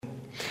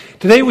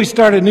Today we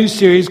start a new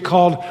series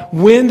called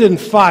Wind and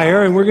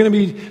Fire, and we're going to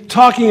be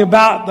talking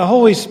about the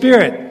Holy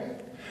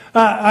Spirit.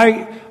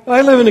 I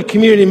live in a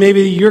community,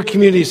 maybe your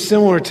community is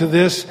similar to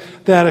this,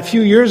 that a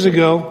few years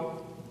ago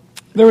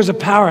there was a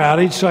power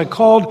outage, so I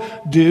called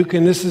Duke,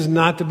 and this is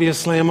not to be a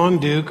slam on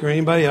Duke or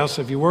anybody else.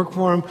 If you work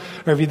for him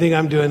or if you think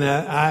I'm doing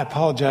that, I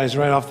apologize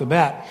right off the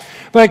bat.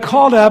 But I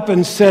called up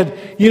and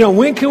said,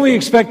 when can we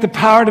expect the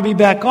power to be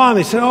back on?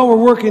 They said, we're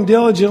working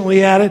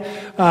diligently at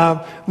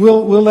it.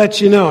 We'll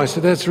let you know. I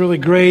said, that's really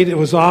great. It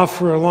was off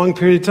for a long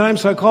period of time.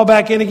 So I called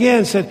back in again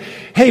and said,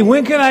 hey,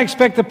 when can I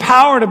expect the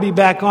power to be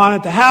back on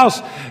at the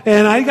house?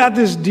 And I got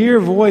this dear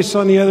voice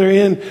on the other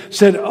end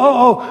said,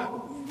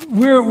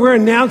 we're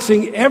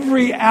announcing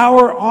every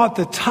hour at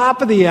the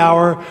top of the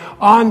hour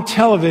on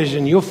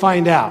television. You'll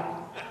find out.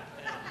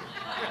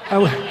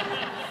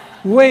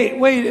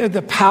 Wait,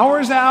 the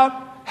power's out?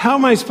 How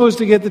am I supposed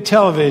to get the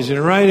television,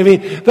 right? I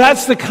mean,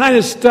 that's the kind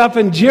of stuff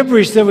and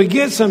gibberish that we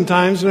get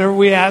sometimes whenever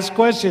we ask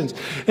questions.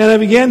 And I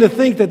began to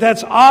think that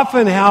that's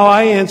often how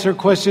I answer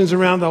questions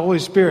around the Holy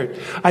Spirit.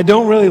 I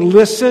don't really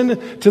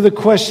listen to the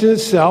question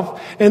itself,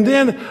 and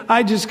then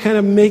I just kind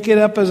of make it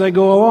up as I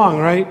go along,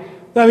 right?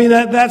 I mean,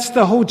 that's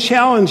the whole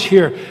challenge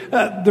here.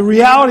 The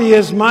reality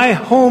is my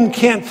home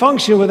can't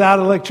function without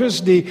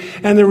electricity.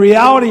 And the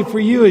reality for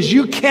you is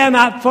you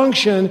cannot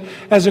function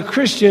as a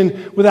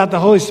Christian without the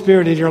Holy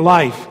Spirit in your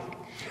life.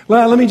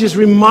 Let me just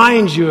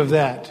remind you of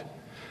that.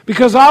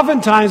 Because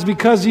oftentimes,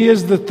 because He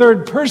is the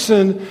third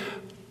person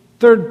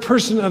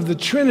of the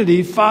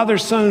Trinity, Father,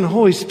 Son, and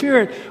Holy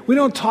Spirit, we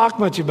don't talk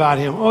much about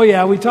Him. Oh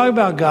yeah, we talk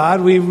about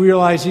God. We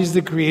realize He's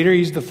the Creator.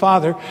 He's the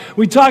Father.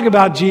 We talk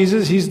about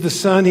Jesus. He's the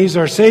Son. He's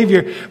our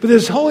Savior. But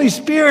this Holy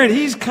Spirit,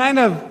 He's kind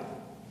of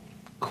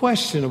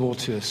questionable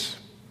to us.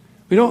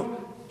 We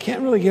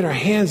can't really get our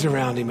hands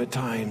around Him at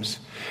times.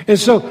 And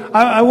so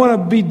I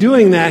want to be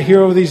doing that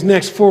here over these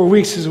next 4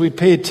 weeks as we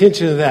pay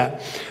attention to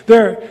that.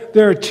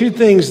 There are two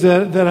things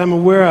that I'm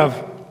aware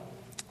of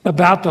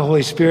about the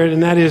Holy Spirit,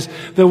 and that is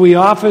that we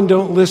often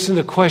don't listen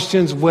to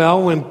questions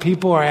well when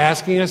people are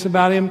asking us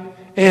about Him.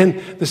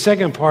 And the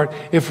second part,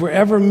 if we're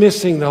ever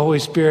missing the Holy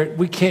Spirit,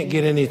 we can't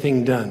get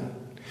anything done.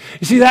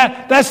 You see,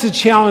 that's the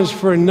challenge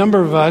for a number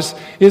of us,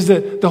 is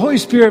that the Holy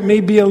Spirit may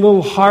be a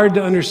little hard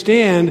to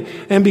understand,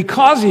 and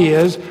because He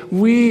is,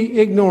 we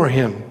ignore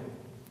Him.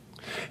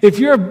 If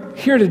you're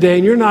here today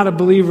and you're not a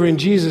believer in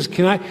Jesus,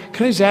 can I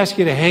just ask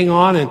you to hang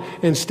on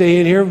and stay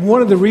in here?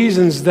 One of the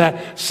reasons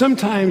that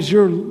sometimes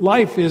your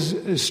life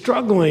is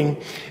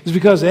struggling is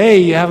because, A,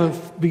 you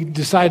haven't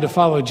decided to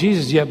follow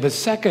Jesus yet, but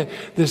second,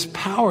 this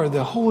power,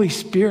 the Holy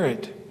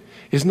Spirit,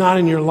 is not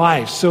in your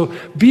life. So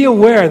be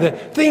aware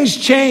that things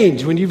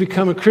change when you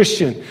become a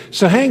Christian.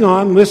 So hang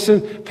on,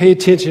 listen, pay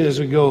attention as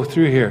we go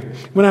through here.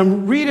 When I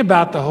read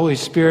about the Holy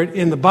Spirit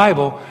in the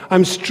Bible,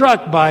 I'm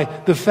struck by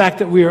the fact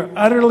that we are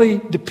utterly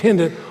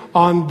dependent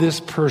on this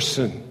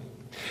person.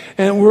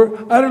 And we're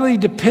utterly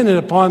dependent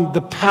upon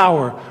the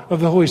power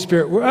of the Holy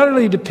Spirit. We're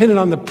utterly dependent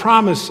on the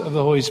promise of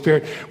the Holy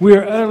Spirit. We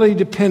are utterly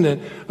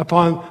dependent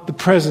upon the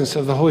presence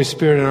of the Holy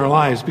Spirit in our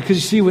lives. Because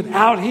you see,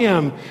 without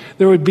Him,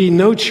 there would be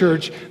no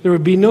church, there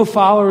would be no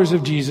followers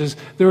of Jesus,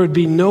 there would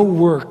be no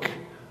work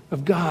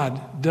of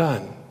God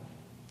done.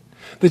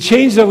 The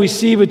change that we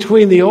see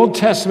between the Old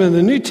Testament and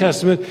the New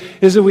Testament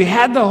is that we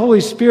had the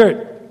Holy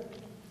Spirit,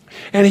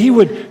 and He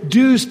would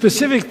do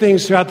specific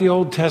things throughout the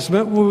Old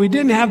Testament where we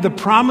didn't have the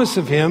promise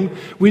of Him,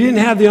 we didn't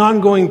have the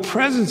ongoing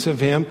presence of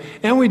Him,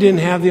 and we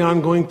didn't have the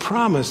ongoing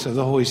promise of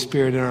the Holy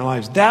Spirit in our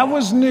lives. That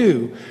was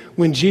new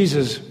when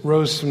Jesus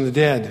rose from the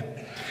dead.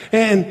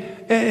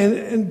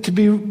 And to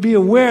be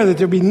aware that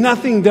there'd be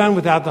nothing done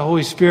without the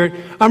Holy Spirit.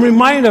 I'm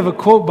reminded of a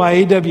quote by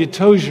A.W.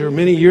 Tozer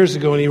many years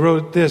ago, and he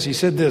wrote this. He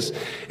said this: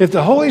 if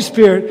the Holy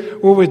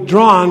Spirit were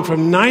withdrawn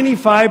from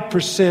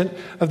 95%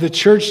 of the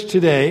church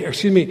today,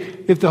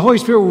 if the Holy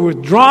Spirit were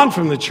withdrawn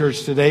from the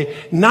church today,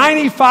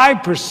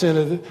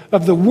 95%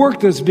 of the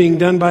work that's being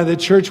done by the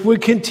church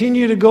would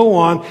continue to go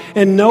on,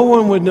 and no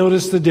one would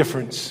notice the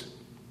difference.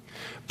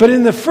 But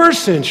in the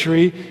first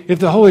century, if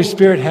the Holy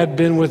Spirit had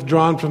been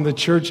withdrawn from the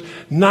church,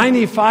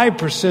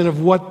 95% of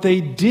what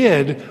they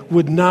did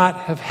would not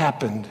have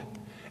happened.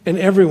 And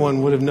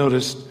everyone would have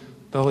noticed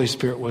the Holy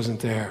Spirit wasn't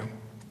there.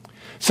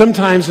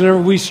 Sometimes whenever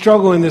we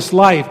struggle in this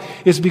life,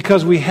 it's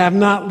because we have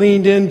not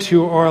leaned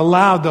into or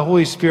allowed the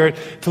Holy Spirit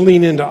to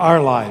lean into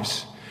our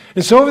lives.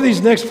 And so over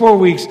these next 4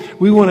 weeks,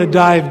 we want to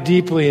dive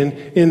deeply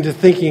into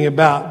thinking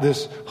about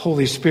this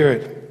Holy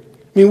Spirit.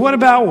 I mean, what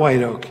about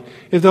White Oak?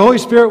 If the Holy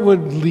Spirit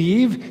would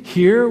leave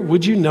here,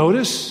 would you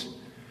notice?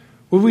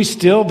 Would we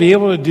still be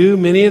able to do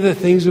many of the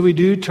things that we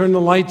do? Turn the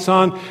lights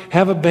on,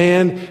 have a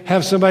band,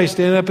 have somebody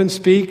stand up and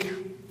speak?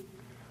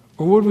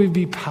 Or would we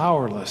be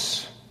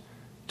powerless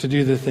to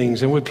do the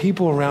things? And would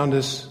people around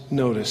us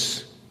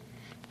notice?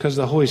 Because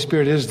the Holy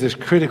Spirit is this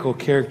critical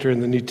character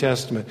in the New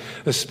Testament,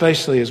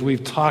 especially as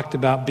we've talked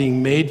about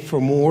being made for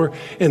more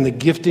and the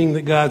gifting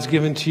that God's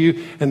given to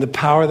you and the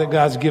power that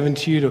God's given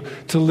to you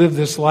to live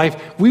this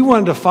life. We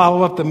wanted to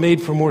follow up the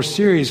Made for More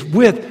series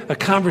with a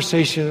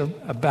conversation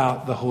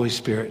about the Holy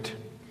Spirit.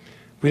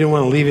 We don't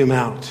want to leave him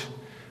out.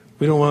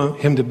 We don't want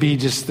him to be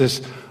just this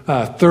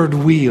third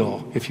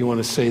wheel, if you want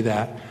to say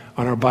that,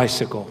 on our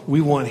bicycle.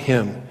 We want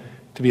him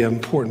to be an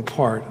important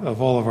part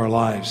of all of our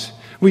lives.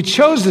 We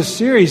chose this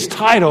series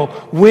title,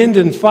 Wind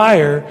and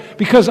Fire,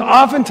 because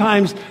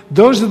oftentimes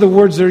those are the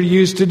words that are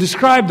used to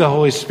describe the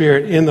Holy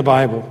Spirit in the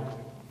Bible.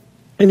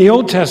 In the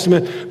Old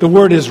Testament, the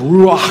word is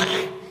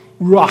ruach.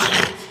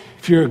 Ruach.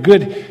 If you're a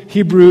good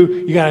Hebrew,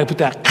 you got to put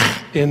that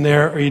in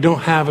there, or you don't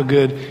have a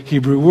good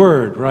Hebrew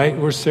word, right?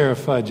 Where's Sarah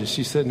Fudge?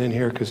 She's sitting in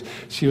here because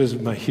she was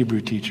my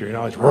Hebrew teacher, and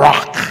always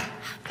ruach.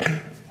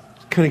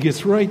 Kind of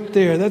gets right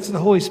there. That's the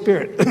Holy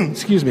Spirit.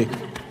 Excuse me.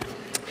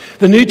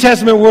 The New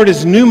Testament word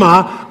is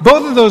pneuma.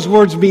 Both of those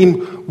words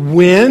mean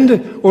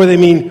wind, or they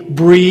mean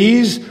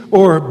breeze,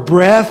 or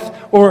breath,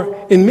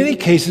 or in many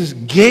cases,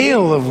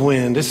 gale of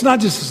wind. It's not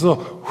just this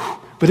little,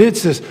 but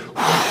it's this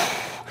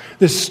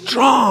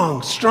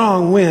strong,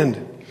 strong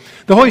wind.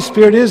 The Holy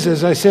Spirit is,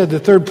 as I said, the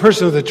third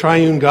person of the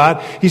triune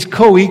God. He's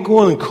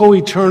co-equal and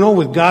co-eternal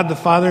with God the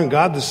Father and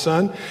God the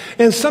Son.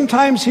 And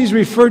sometimes he's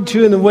referred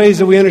to in the ways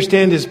that we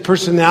understand his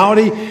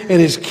personality and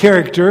his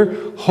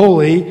character,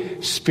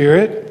 Holy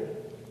Spirit.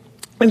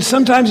 And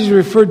sometimes he's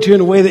referred to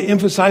in a way that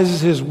emphasizes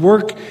his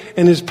work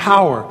and his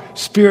power,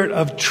 Spirit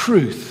of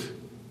truth,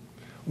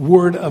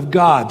 Word of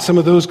God. Some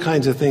of those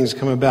kinds of things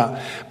come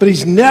about. But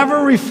he's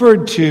never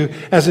referred to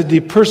as a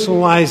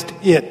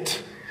depersonalized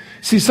it.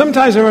 See,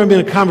 sometimes I've been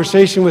in a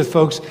conversation with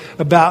folks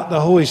about the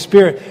Holy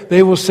Spirit.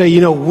 They will say,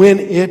 when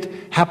it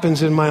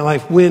happens in my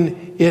life,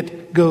 when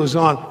it goes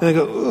on. And I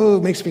go, oh,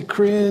 it makes me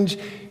cringe.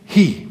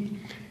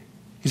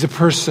 He's a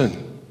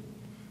person.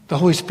 The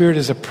Holy Spirit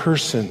is a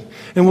person.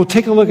 And we'll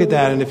take a look at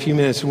that in a few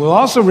minutes. And we'll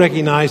also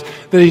recognize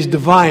that he's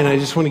divine. I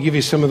just want to give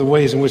you some of the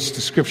ways in which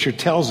the Scripture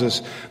tells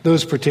us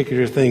those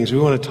particular things. We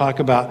want to talk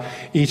about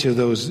each of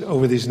those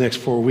over these next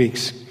 4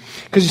 weeks.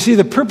 Because you see,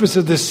 the purpose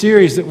of this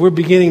series that we're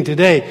beginning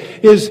today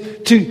is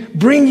to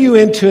bring you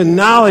into a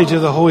knowledge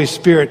of the Holy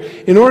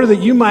Spirit in order that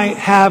you might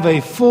have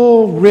a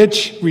full,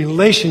 rich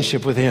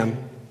relationship with him.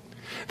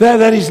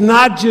 That he's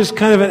not just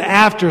kind of an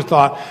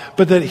afterthought,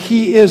 but that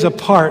he is a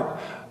part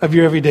of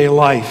your everyday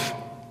life.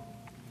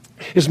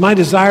 It's my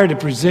desire to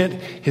present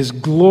his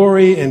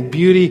glory and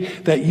beauty,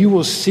 that you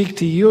will seek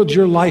to yield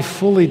your life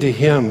fully to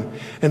him,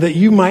 and that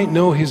you might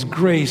know his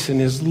grace and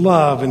his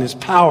love and his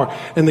power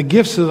and the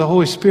gifts of the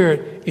Holy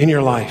Spirit in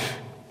your life.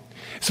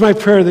 It's my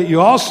prayer that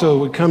you also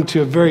would come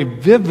to a very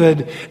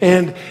vivid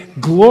and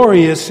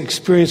glorious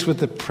experience with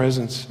the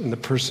presence and the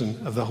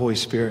person of the Holy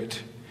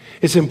Spirit.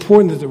 It's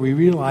important that we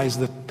realize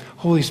that the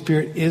Holy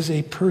Spirit is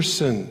a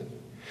person.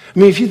 I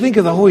mean, if you think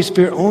of the Holy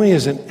Spirit only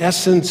as an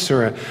essence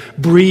or a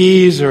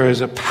breeze or as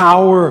a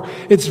power,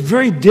 it's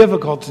very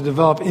difficult to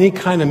develop any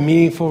kind of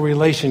meaningful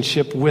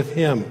relationship with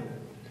him.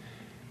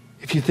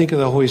 If you think of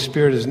the Holy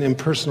Spirit as an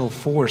impersonal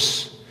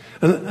force,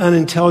 an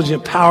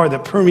unintelligent power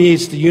that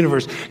permeates the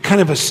universe,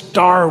 kind of a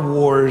Star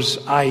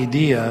Wars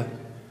idea,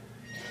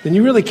 then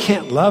you really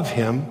can't love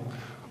him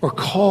or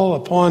call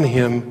upon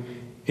him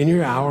in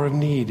your hour of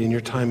need, in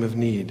your time of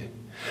need.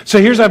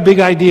 So here's our big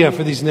idea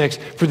for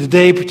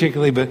today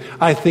particularly, but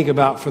I think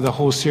about for the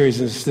whole series,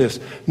 and it's this: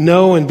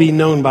 know and be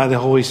known by the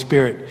Holy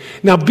Spirit.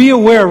 Now be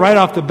aware right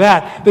off the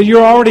bat that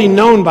you're already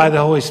known by the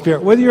Holy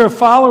Spirit. Whether you're a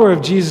follower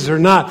of Jesus or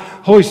not,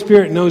 Holy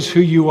Spirit knows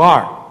who you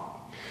are.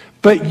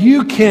 But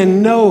you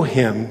can know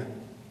him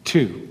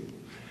too.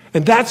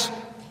 And that's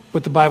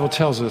what the Bible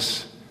tells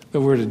us that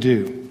we're to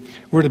do.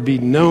 We're to be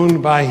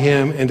known by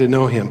him and to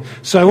know him.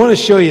 So I want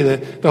to show you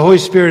that the Holy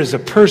Spirit is a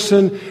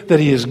person, that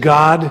he is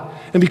God.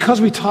 And because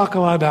we talk a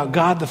lot about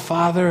God the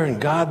Father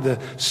and God the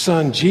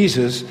Son,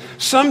 Jesus,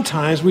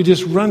 sometimes we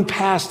just run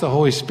past the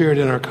Holy Spirit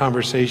in our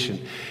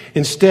conversation.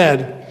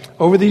 Instead,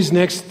 over these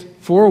next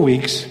 4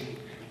 weeks,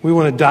 we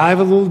want to dive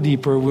a little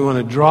deeper. We want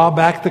to draw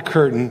back the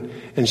curtain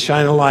and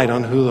shine a light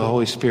on who the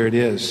Holy Spirit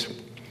is.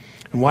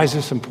 And why is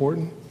this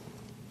important?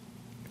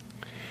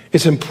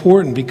 It's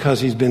important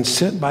because he's been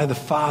sent by the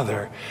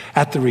Father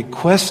at the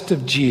request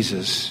of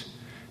Jesus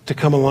to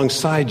come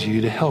alongside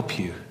you to help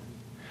you.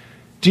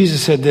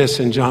 Jesus said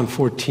this in John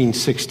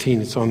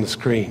 14:16. It's on the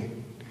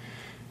screen.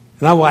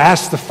 And I will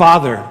ask the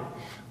Father,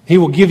 he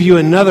will give you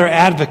another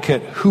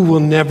advocate who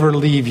will never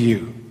leave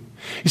you.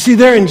 You see,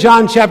 there in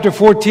John chapter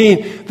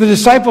 14, the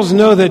disciples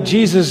know that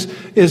Jesus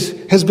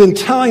has been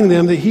telling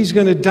them that he's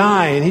going to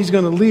die and he's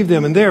going to leave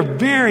them. And they're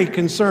very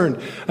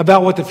concerned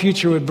about what the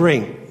future would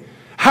bring.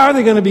 How are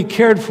they going to be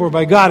cared for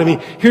by God? I mean,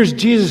 here's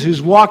Jesus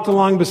who's walked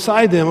along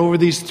beside them over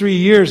these 3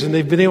 years, and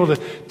they've been able to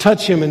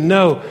touch him and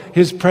know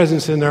his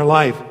presence in their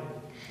life.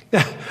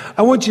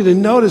 I want you to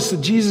notice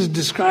that Jesus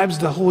describes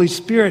the Holy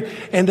Spirit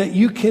and that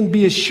you can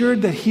be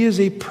assured that he is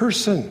a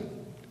person.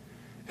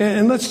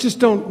 And let's just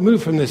don't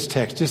move from this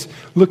text. Just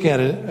look at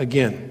it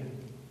again.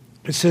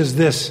 It says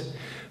this,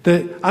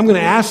 that I'm going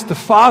to ask the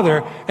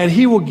Father and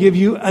he will give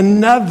you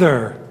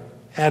another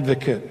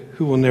advocate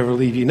who will never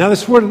leave you. Now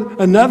this word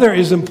another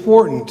is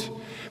important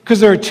because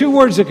there are 2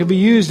 words that could be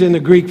used in the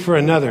Greek for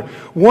another.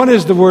 One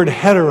is the word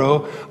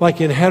hetero,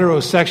 like in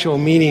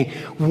heterosexual, meaning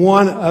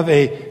one of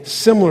a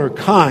similar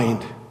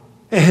kind.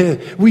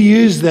 And we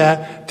use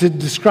that to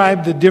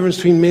describe the difference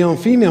between male and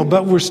female,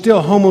 but we're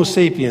still Homo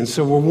sapiens,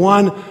 so we're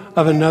one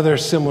of another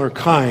similar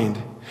kind.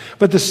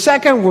 But the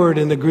second word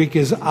in the Greek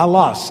is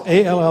allos,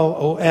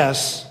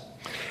 A-L-L-O-S,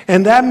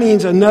 and that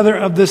means another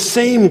of the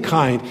same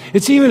kind.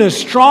 It's even a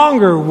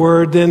stronger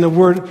word than the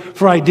word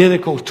for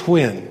identical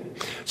twin.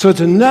 So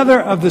it's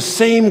another of the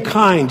same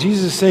kind.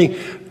 Jesus is saying,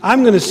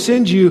 I'm going to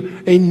send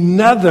you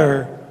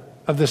another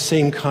of the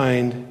same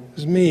kind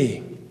as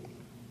me.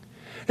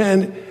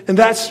 And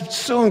that's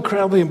so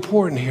incredibly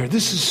important here.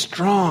 This is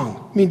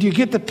strong. I mean, do you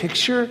get the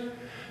picture?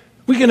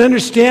 We can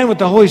understand what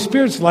the Holy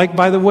Spirit's like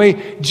by the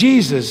way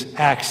Jesus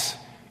acts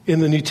in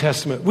the New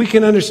Testament. We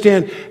can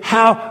understand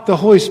how the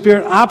Holy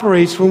Spirit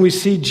operates when we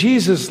see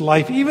Jesus'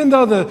 life, even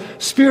though the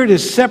Spirit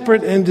is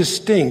separate and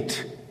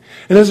distinct.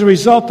 And as a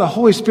result, the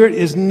Holy Spirit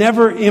is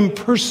never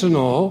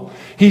impersonal.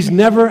 He's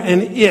never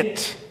an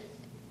it.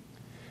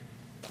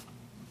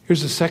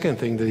 Here's the second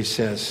thing that he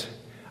says.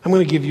 I'm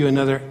going to give you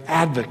another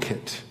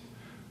advocate.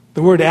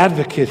 The word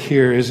advocate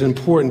here is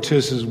important to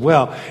us as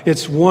well.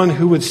 It's one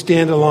who would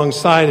stand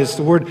alongside. It's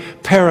the word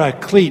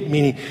paraclete,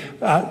 meaning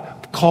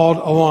called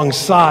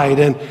alongside.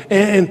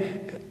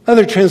 And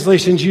other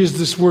translations use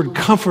this word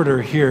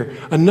comforter here,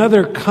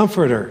 another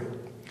comforter.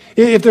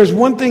 If there's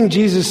one thing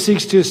Jesus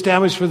seeks to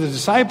establish for the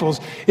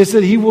disciples, it's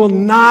that he will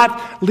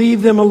not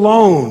leave them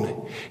alone.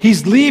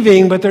 He's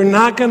leaving, but they're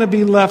not going to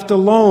be left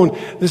alone.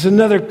 There's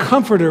another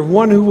comforter,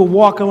 one who will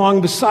walk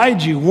along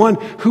beside you, one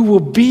who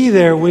will be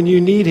there when you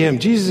need him.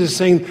 Jesus is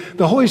saying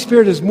the Holy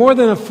Spirit is more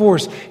than a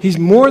force. He's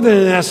more than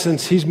an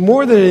essence. He's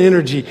more than an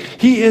energy.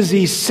 He is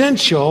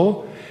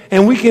essential,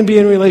 and we can be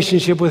in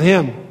relationship with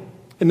him.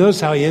 And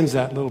notice how he ends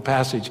that little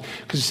passage.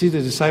 Because you see,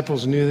 the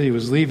disciples knew that he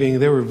was leaving.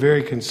 They were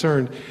very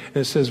concerned. And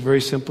it says very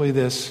simply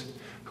this,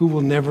 who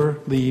will never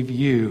leave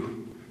you.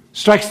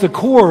 Strikes the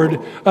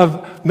chord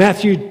of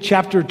Matthew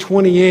chapter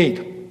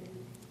 28.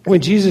 When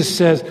Jesus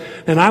says,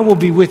 and I will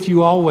be with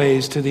you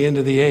always to the end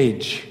of the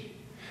age.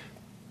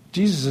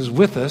 Jesus is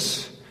with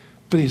us,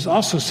 but he's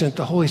also sent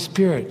the Holy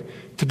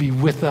Spirit to be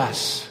with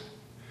us.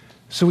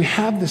 So we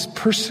have this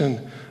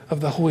person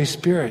of the Holy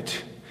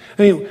Spirit.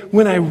 I mean,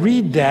 when I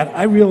read that,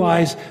 I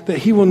realize that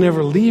he will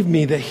never leave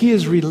me, that he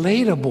is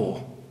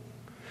relatable,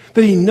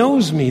 that he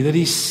knows me, that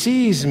he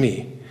sees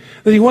me,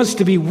 that he wants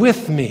to be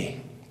with me.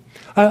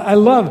 I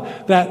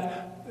love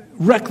that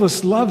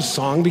reckless love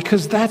song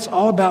because that's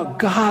all about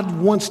God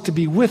wants to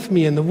be with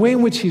me. And the way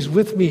in which he's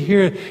with me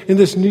here in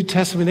this New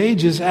Testament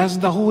age is as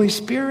the Holy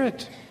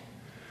Spirit.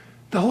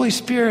 The Holy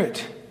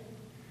Spirit.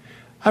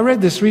 I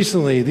read this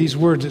recently, these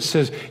words. It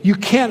says, you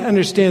can't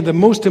understand the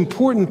most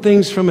important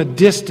things from a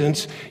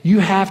distance. You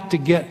have to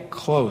get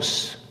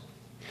close.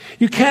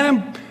 You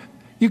can't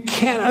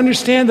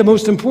understand the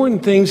most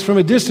important things from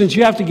a distance.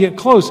 You have to get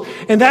close.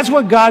 And that's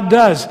what God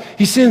does.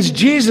 He sends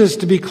Jesus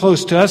to be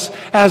close to us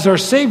as our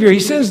Savior.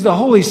 He sends the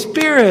Holy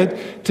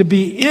Spirit to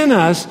be in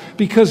us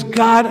because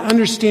God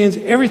understands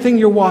everything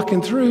you're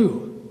walking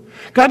through.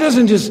 God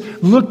doesn't just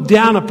look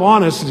down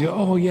upon us and say,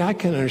 oh yeah, I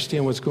can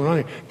understand what's going on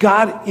here.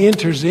 God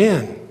enters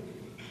in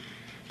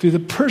through the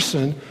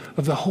person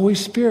of the Holy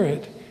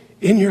Spirit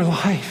in your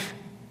life.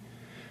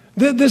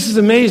 This is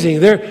amazing.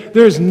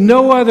 There's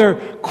no other,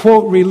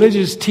 quote,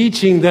 religious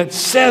teaching that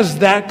says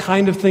that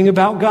kind of thing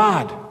about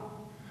God.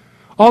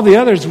 All the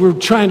others, we're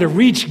trying to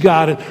reach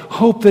God and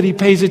hope that he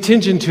pays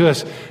attention to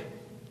us.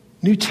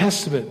 New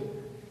Testament,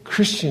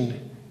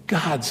 Christian,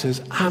 God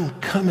says, I'm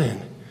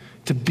coming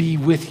to be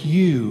with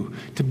you,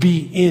 to be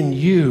in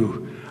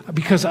you,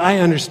 because I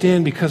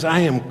understand, because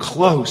I am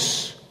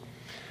close.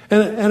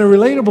 And a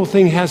relatable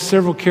thing has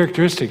several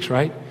characteristics,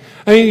 right?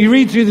 I mean, you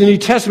read through the New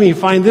Testament, you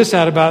find this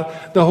out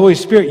about the Holy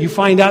Spirit. You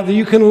find out that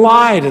you can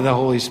lie to the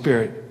Holy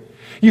Spirit.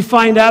 You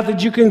find out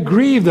that you can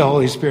grieve the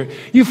Holy Spirit.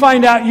 You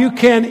find out you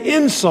can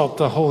insult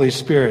the Holy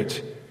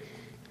Spirit.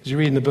 As you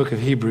read in the book of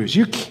Hebrews.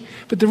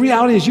 But the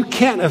reality is you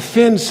can't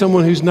offend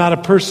someone who's not a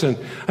person.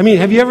 I mean,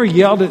 have you ever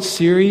yelled at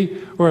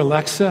Siri or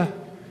Alexa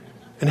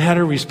and had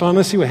her respond?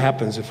 Let's see what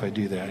happens if I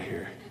do that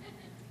here.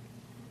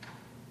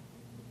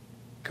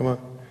 Come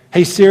on.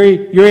 Hey,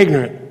 Siri, you're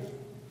ignorant.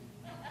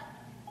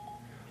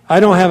 I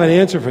don't have an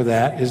answer for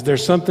that. Is there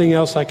something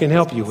else I can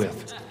help you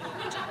with?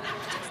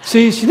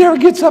 See, she never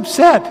gets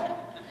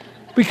upset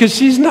because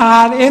she's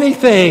not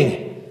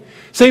anything.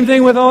 Same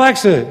thing with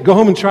Alexa. Go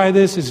home and try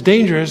this. It's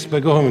dangerous,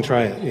 but go home and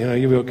try it.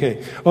 You'll be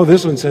okay. Oh,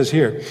 this one says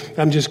here,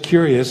 I'm just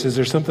curious. Is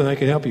there something I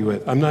can help you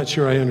with? I'm not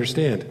sure I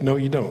understand. No,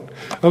 you don't.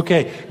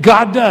 Okay,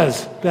 God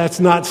does.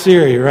 That's not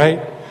Siri, right?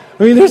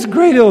 I mean, there's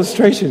great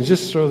illustrations.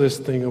 Just throw this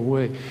thing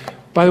away.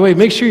 By the way,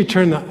 make sure you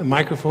turn the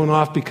microphone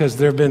off because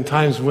there have been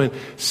times when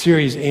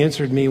Siri's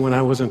answered me when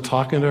I wasn't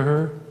talking to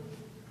her.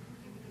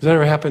 Has that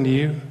ever happened to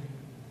you?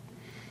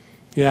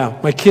 Yeah,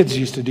 my kids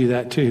used to do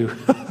that too.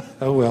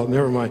 Oh well,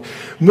 never mind.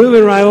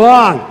 Moving right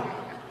along.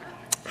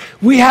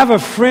 We have a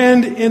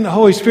friend in the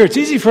Holy Spirit. It's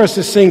easy for us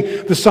to sing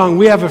the song,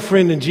 we have a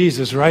friend in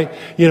Jesus, right?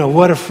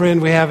 What a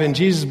friend we have in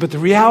Jesus. But the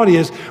reality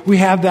is we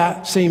have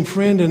that same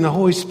friend in the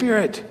Holy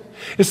Spirit.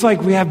 It's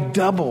like we have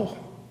double.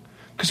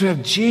 Because we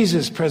have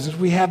Jesus' presence.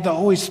 We have the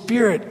Holy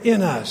Spirit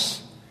in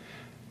us.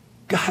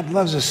 God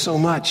loves us so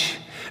much.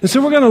 And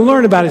so we're going to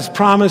learn about his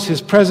promise,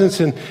 his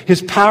presence, and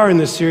his power in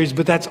this series,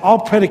 but that's all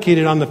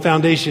predicated on the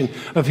foundation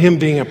of him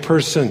being a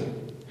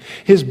person.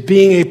 His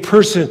being a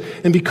person.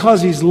 And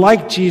because he's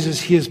like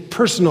Jesus, he is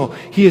personal,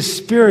 he is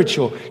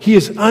spiritual, he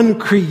is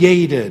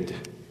uncreated,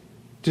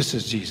 just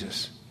as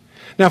Jesus.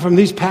 Now, from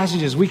these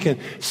passages, we can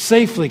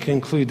safely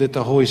conclude that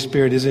the Holy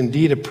Spirit is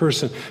indeed a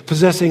person,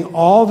 possessing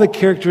all the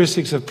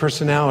characteristics of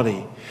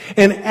personality.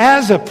 And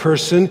as a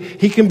person,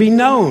 he can be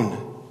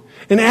known.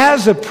 And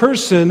as a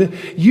person,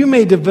 you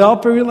may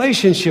develop a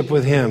relationship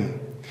with him.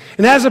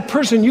 And as a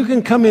person, you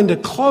can come into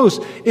close,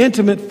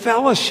 intimate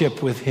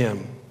fellowship with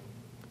him.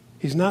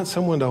 He's not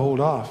someone to hold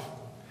off.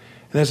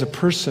 And as a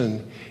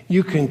person,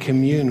 you can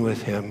commune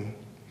with him.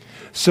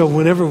 So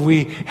whenever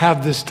we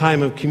have this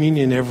time of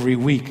communion every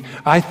week,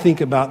 I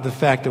think about the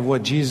fact of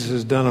what Jesus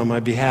has done on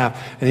my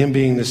behalf and him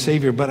being the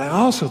Savior. But I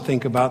also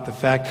think about the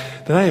fact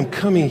that I am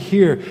coming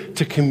here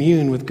to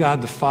commune with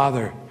God the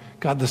Father,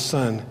 God the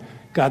Son,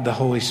 God the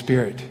Holy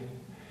Spirit.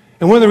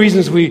 And one of the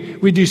reasons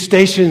we do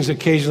stations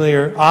occasionally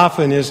or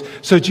often is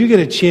so that you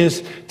get a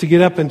chance to get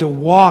up and to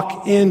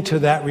walk into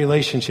that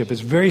relationship.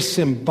 It's very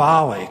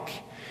symbolic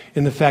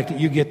in the fact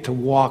that you get to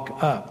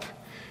walk up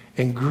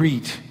and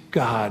greet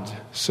God,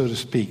 so to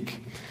speak.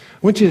 I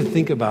want you to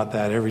think about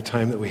that every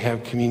time that we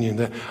have communion,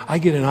 that I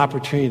get an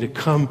opportunity to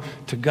come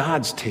to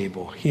God's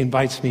table. He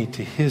invites me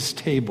to his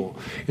table.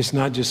 It's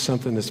not just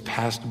something that's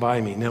passed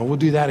by me. Now, we'll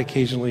do that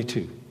occasionally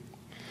too.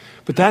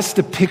 But that's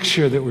the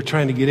picture that we're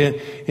trying to get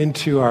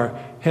into our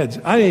heads.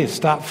 I need to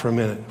stop for a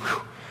minute.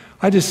 Whew.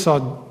 I just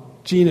saw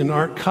Gene and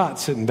Art Cott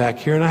sitting back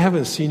here, and I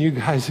haven't seen you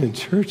guys in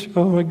church.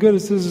 Oh my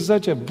goodness, this is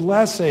such a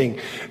blessing.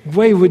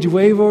 Would you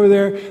wave over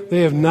there?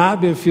 They have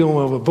not been feeling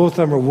well, but both of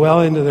them are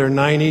well into their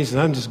 90s, and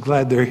I'm just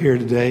glad they're here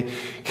today.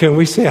 Can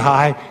we say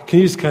hi? Can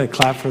you just kind of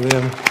clap for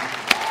them?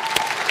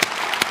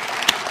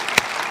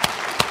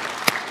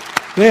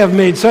 They have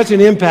made such an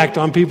impact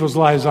on people's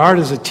lives. Art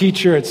is a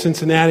teacher at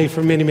Cincinnati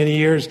for many, many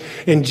years.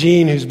 And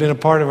Gene, who's been a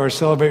part of our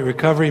Celebrate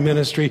Recovery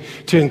ministry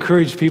to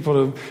encourage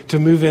people to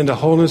move into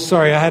wholeness.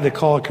 Sorry, I had to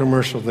call a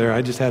commercial there.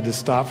 I just had to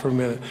stop for a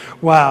minute.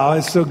 Wow,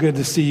 it's so good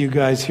to see you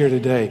guys here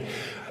today.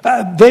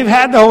 They've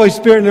had the Holy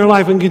Spirit in their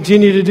life and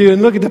continue to do.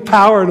 And look at the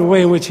power and the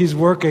way in which he's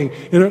working.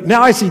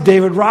 Now I see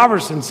David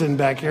Robertson sitting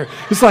back here.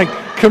 It's like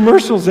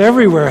commercials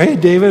everywhere. Hey,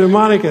 David and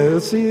Monica,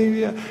 let's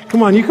see.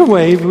 Come on, you can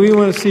wave. We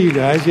want to see you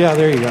guys. Yeah,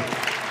 there you go.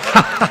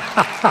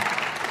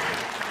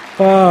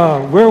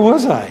 Where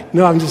was I?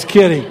 No, I'm just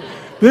kidding.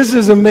 This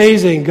is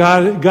amazing.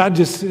 God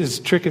just is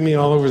tricking me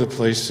all over the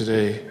place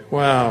today.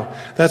 Wow.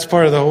 That's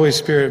part of the Holy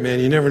Spirit, man.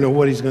 You never know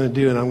what he's going to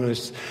do, and I'm going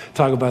to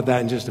talk about that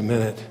in just a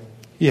minute.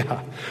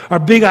 Yeah. Our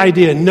big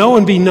idea, know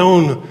and be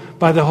known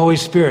by the Holy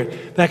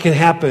Spirit. That can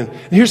happen.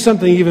 And here's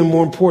something even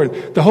more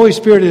important. The Holy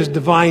Spirit is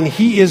divine.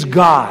 He is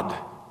God.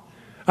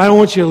 I don't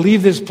want you to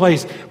leave this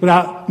place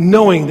without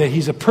knowing that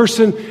he's a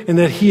person and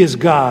that he is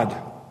God.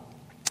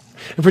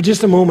 And for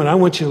just a moment, I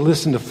want you to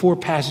listen to 4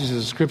 passages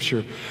of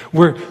Scripture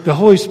where the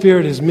Holy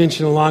Spirit is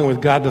mentioned along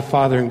with God the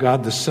Father and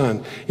God the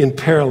Son in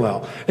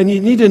parallel. And you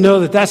need to know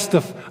that that's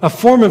a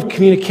form of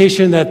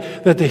communication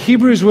that the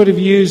Hebrews would have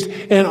used,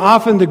 and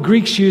often the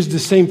Greeks used the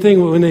same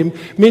thing. When they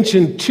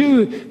mentioned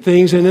 2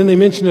 things and then they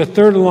mentioned a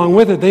third along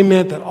with it, they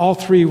meant that all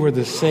 3 were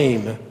the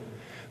same.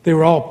 They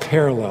were all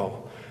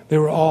parallel. They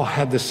were all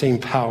had the same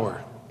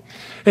power.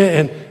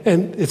 And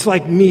it's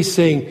like me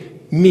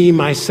saying, me,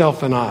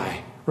 myself, and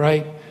I,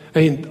 right? I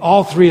mean,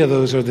 all 3 of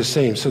those are the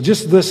same. So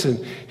just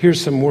listen.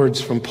 Here's some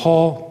words from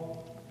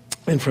Paul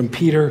and from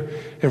Peter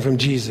and from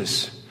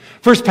Jesus.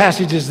 First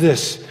passage is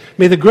this.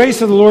 May the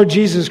grace of the Lord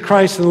Jesus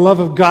Christ and the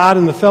love of God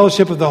and the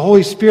fellowship of the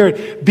Holy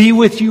Spirit be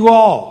with you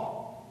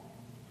all.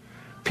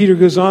 Peter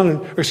goes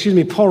on,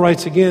 Paul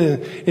writes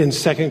again in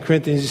 2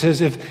 Corinthians. He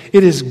says, if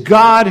it is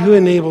God who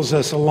enables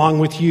us along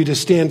with you to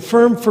stand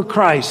firm for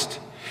Christ,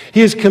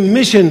 he has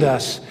commissioned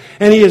us.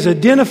 And he has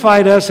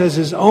identified us as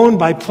his own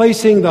by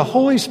placing the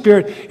Holy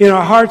Spirit in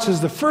our hearts as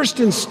the first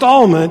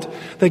installment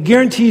that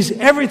guarantees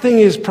everything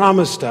he has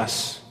promised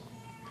us.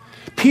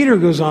 Peter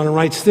goes on and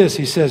writes this.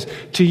 He says,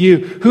 to you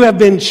who have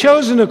been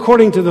chosen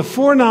according to the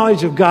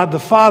foreknowledge of God the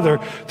Father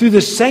through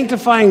the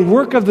sanctifying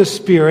work of the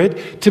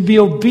Spirit to be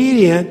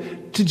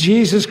obedient to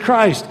Jesus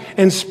Christ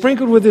and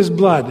sprinkled with his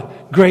blood,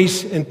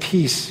 grace and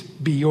peace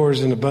be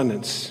yours in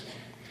abundance.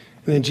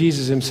 And then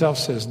Jesus himself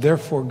says,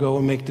 therefore go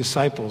and make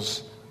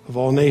disciples of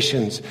all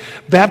nations,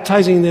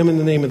 baptizing them in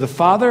the name of the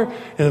Father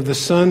and of the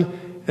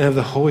Son and of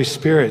the Holy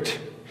Spirit.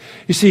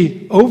 You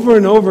see, over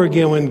and over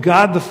again, when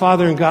God the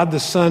Father and God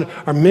the Son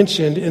are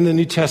mentioned in the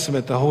New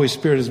Testament, the Holy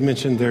Spirit is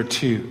mentioned there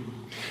too,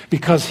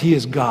 because he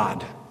is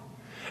God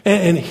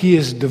and he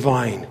is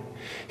divine.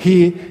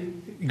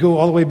 You go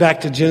all the way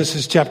back to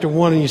Genesis chapter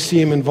 1 and you see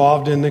him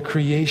involved in the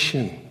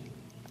creation.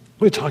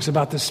 It talks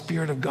about the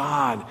Spirit of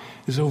God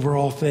is over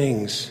all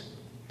things.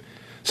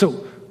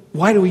 So,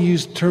 why do we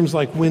use terms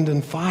like wind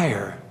and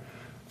fire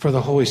for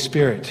the Holy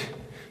Spirit?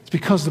 It's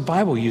because the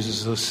Bible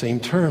uses those same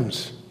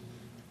terms.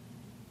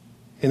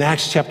 In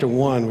Acts chapter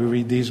 1, we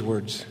read these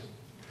words.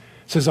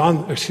 It says,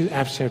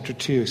 Acts chapter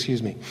 2,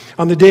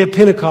 On the day of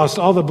Pentecost,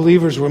 all the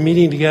believers were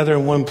meeting together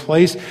in one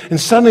place, and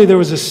suddenly there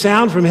was a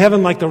sound from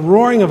heaven like the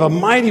roaring of a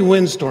mighty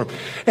windstorm,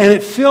 and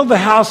it filled the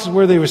houses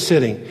where they were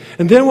sitting.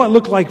 And then what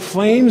looked like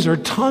flames or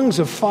tongues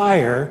of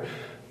fire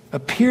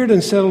appeared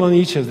and settled on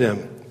each of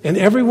them. And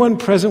everyone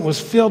present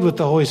was filled with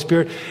the Holy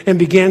Spirit and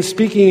began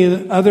speaking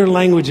in other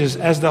languages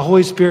as the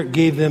Holy Spirit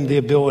gave them the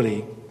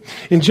ability.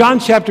 In John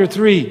chapter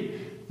 3,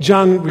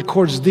 John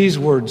records these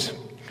words.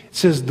 It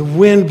says, the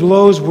wind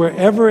blows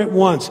wherever it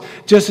wants,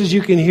 just as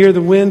you can hear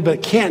the wind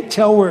but can't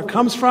tell where it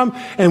comes from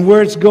and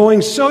where it's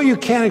going, so you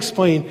can't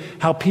explain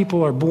how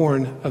people are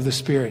born of the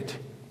Spirit.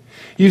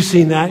 You've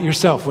seen that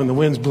yourself when the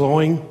wind's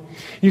blowing.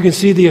 You can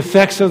see the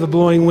effects of the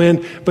blowing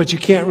wind, but you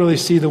can't really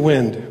see the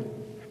wind.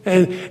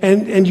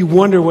 And you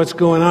wonder what's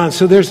going on.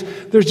 So there's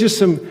just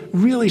some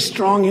really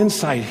strong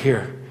insight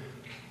here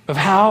of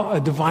how a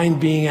divine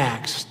being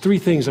acts. 3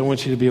 things I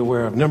want you to be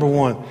aware of. Number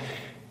 1,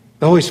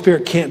 the Holy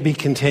Spirit can't be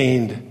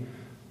contained.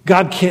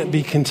 God can't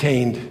be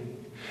contained.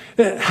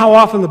 How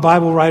often the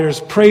Bible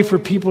writers pray for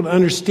people to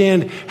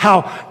understand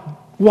how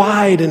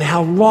wide and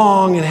how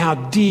long and how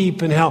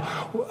deep and how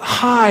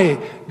high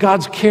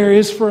God's care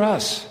is for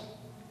us.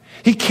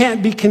 He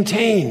can't be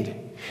contained.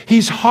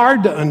 He's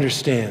hard to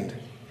understand.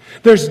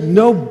 There's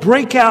no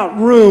breakout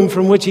room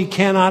from which he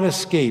cannot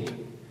escape.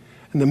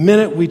 And the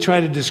minute we try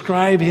to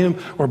describe him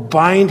or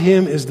bind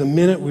him is the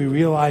minute we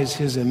realize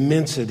his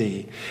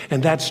immensity.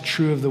 And that's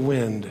true of the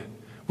wind.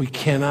 We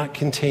cannot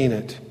contain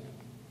it.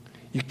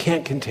 You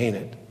can't contain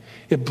it.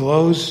 It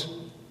blows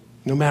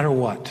no matter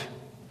what.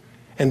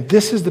 And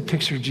this is the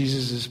picture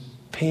Jesus is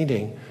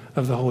painting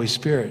of the Holy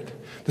Spirit.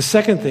 The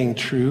second thing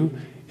true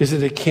is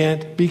that it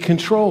can't be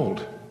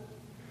controlled.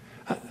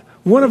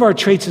 One of our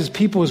traits as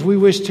people is we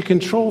wish to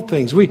control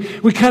things. We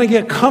kind of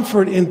get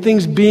comfort in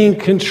things being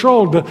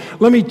controlled. But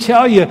let me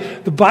tell you,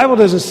 the Bible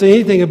doesn't say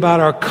anything about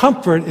our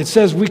comfort. It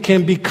says we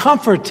can be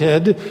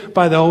comforted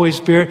by the Holy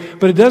Spirit,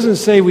 but it doesn't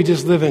say we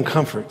just live in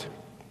comfort.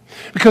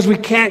 Because we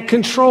can't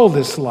control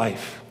this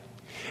life.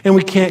 And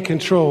we can't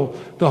control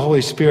the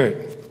Holy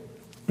Spirit.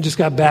 We just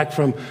got back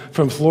from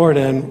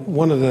Florida, and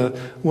one of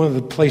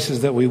the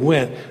places that we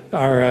went,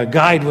 our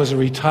guide was a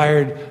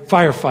retired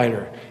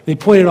firefighter. He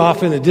pointed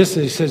off in the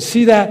distance. He said,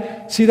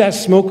 see that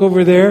smoke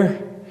over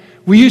there?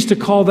 We used to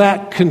call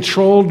that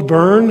controlled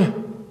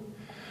burn,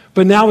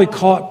 but now we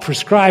call it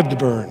prescribed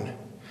burn.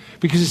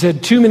 Because he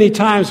said too many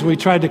times when we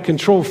tried to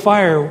control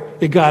fire,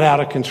 it got out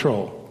of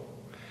control.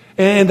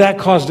 And that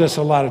caused us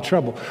a lot of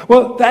trouble.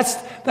 Well,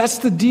 that's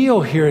the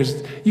deal here,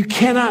 is you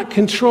cannot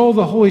control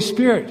the Holy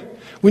Spirit.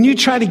 When you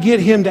try to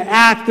get him to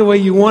act the way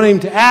you want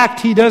him to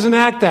act, he doesn't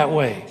act that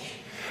way.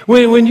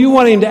 When you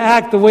want him to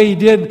act the way he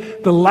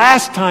did the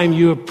last time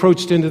you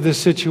approached into this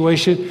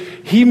situation,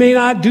 he may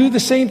not do the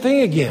same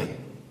thing again.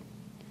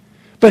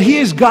 But he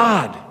is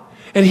God,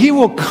 and he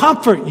will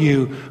comfort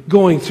you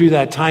going through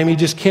that time. He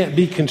just can't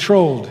be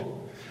controlled.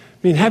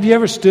 I mean, have you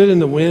ever stood in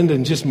the wind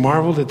and just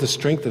marveled at the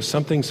strength of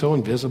something so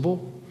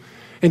invisible?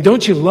 And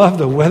don't you love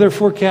the weather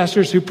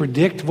forecasters who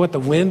predict what the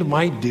wind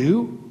might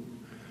do?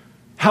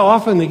 How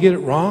often they get it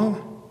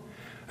wrong?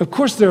 Of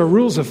course, there are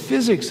rules of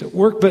physics at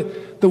work,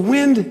 but the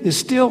wind is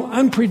still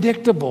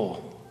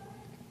unpredictable.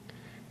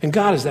 And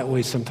God is that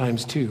way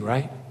sometimes too,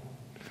 right?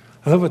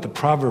 I love what the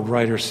proverb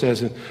writer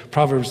says in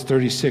Proverbs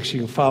 36.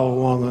 You can follow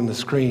along on the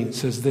screen. It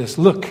says this: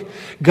 look,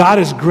 God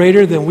is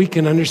greater than we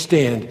can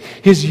understand.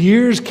 His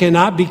years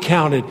cannot be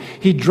counted.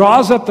 He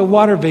draws up the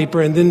water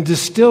vapor and then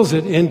distills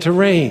it into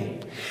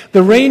rain.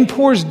 The rain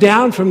pours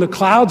down from the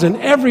clouds and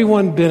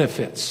everyone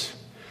benefits.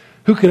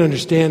 Who can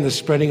understand the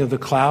spreading of the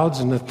clouds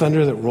and the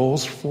thunder that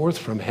rolls forth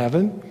from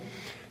heaven?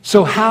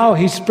 So how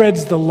he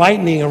spreads the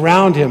lightning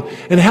around him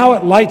and how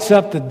it lights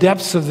up the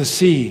depths of the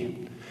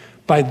sea.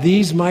 By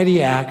these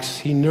mighty acts,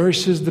 he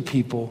nourishes the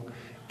people,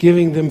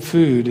 giving them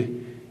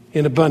food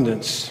in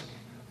abundance.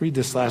 Read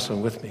this last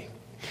one with me.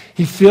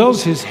 He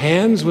fills his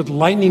hands with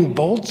lightning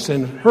bolts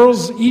and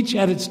hurls each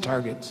at its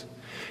targets.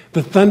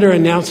 The thunder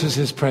announces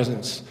his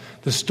presence.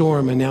 The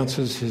storm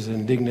announces his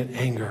indignant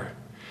anger.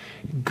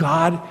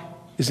 God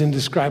is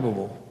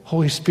indescribable.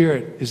 Holy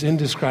Spirit is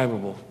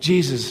indescribable.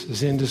 Jesus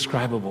is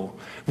indescribable.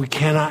 We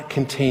cannot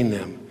contain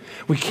them.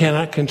 We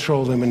cannot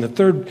control them. And the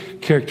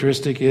third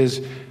characteristic is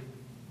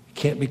he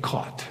can't be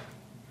caught.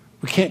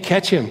 We can't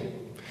catch him.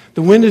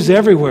 The wind is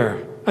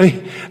everywhere.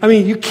 I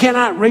mean, you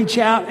cannot reach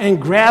out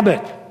and grab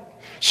it.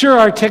 Sure,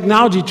 our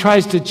technology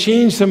tries to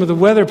change some of the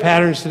weather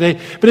patterns today,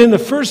 but in the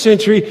first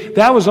century,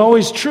 that was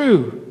always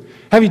true.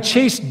 Have you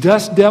chased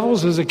dust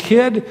devils as a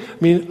kid?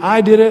 I mean, I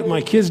did it, my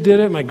kids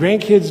did it, my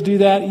grandkids do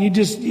that.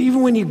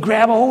 Even when you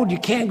grab a hold, you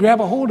can't grab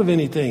a hold of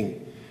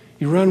anything.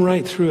 You run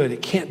right through it.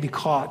 It can't be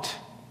caught,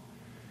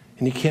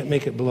 and you can't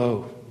make it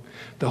blow.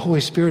 The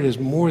Holy Spirit is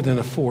more than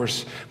a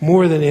force,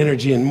 more than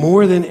energy, and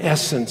more than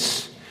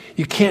essence.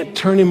 You can't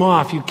turn him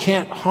off. You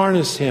can't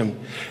harness him.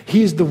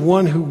 He's the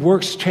one who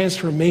works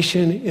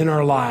transformation in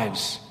our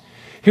lives.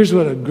 Here's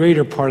what a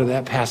greater part of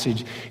that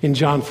passage in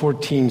John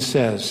 14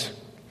 says.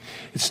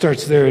 It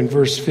starts there in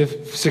verse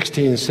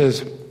 16. It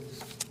says,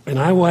 "And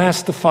I will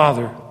ask the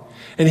Father,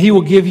 and he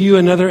will give you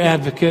another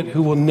advocate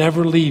who will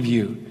never leave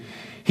you.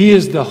 He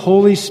is the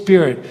Holy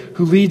Spirit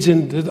who leads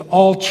into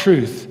all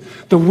truth.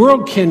 The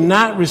world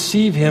cannot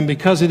receive him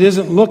because it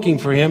isn't looking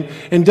for him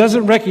and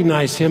doesn't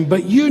recognize him,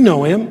 but you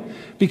know him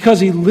because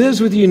he lives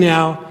with you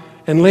now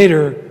and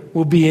later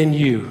will be in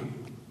you."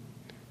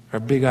 Our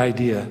big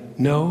idea,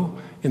 know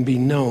and be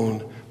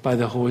known by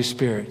the Holy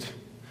Spirit.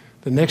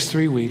 The next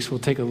 3 weeks, we'll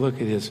take a look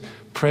at his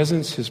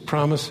presence, his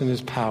promise, and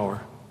his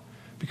power,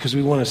 because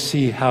we want to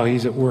see how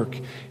he's at work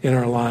in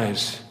our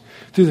lives.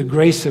 Through the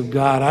grace of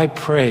God, I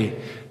pray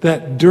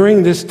that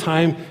during this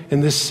time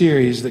in this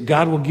series, that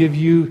God will give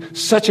you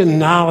such a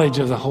knowledge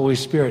of the Holy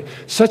Spirit,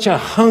 such a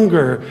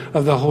hunger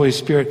of the Holy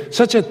Spirit,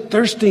 such a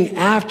thirsting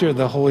after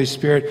the Holy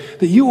Spirit,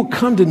 that you will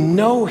come to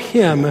know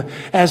him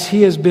as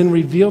he has been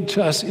revealed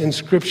to us in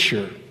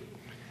Scripture.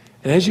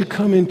 And as you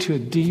come into a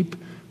deep,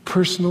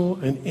 personal,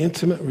 and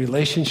intimate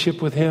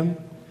relationship with him,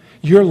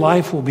 your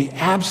life will be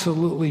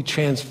absolutely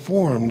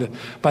transformed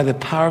by the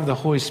power of the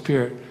Holy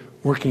Spirit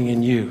working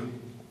in you.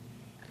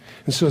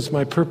 And so it's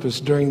my purpose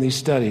during these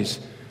studies,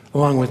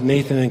 along with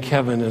Nathan and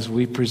Kevin, as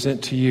we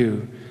present to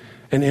you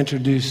and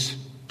introduce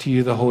to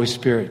you the Holy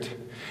Spirit.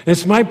 And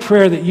it's my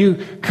prayer that you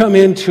come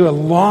into a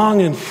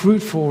long and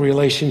fruitful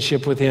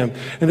relationship with him,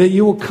 and that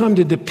you will come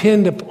to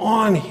depend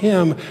upon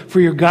him for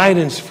your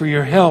guidance, for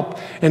your help,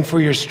 and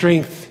for your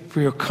strength,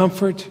 for your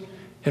comfort,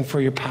 and for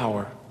your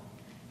power.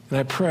 And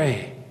I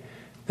pray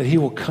that he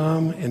will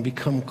come and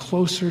become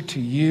closer to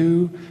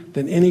you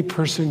than any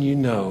person you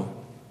know.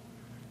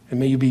 And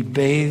may you be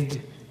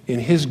bathed in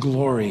his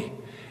glory,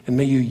 and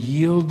may you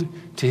yield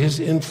to his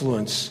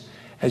influence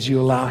as you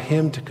allow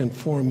him to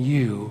conform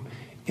you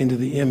into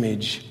the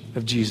image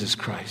of Jesus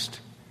Christ.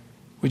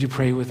 Would you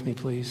pray with me,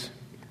 please?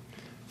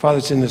 Father,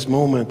 it's in this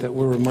moment that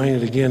we're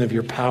reminded again of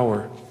your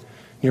power.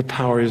 Your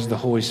power is the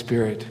Holy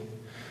Spirit.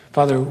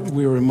 Father,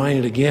 we're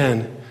reminded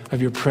again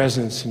of your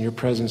presence, and your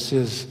presence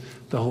is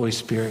the Holy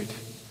Spirit.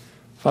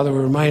 Father,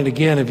 we're reminded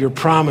again of your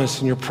promise,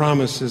 and your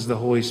promise is the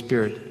Holy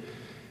Spirit.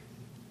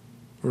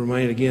 We're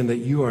reminded again that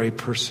you are a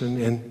person,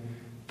 and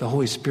the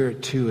Holy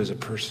Spirit too is a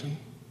person.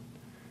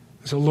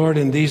 So Lord,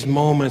 in these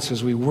moments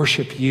as we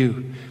worship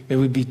you, may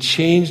we be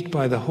changed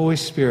by the Holy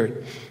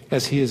Spirit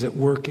as he is at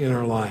work in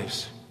our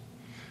lives.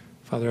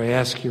 Father, I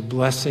ask your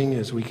blessing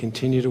as we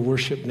continue to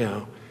worship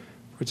now.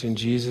 For it's in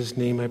Jesus'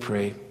 name I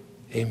pray.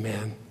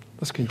 Amen.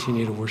 Let's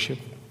continue to worship.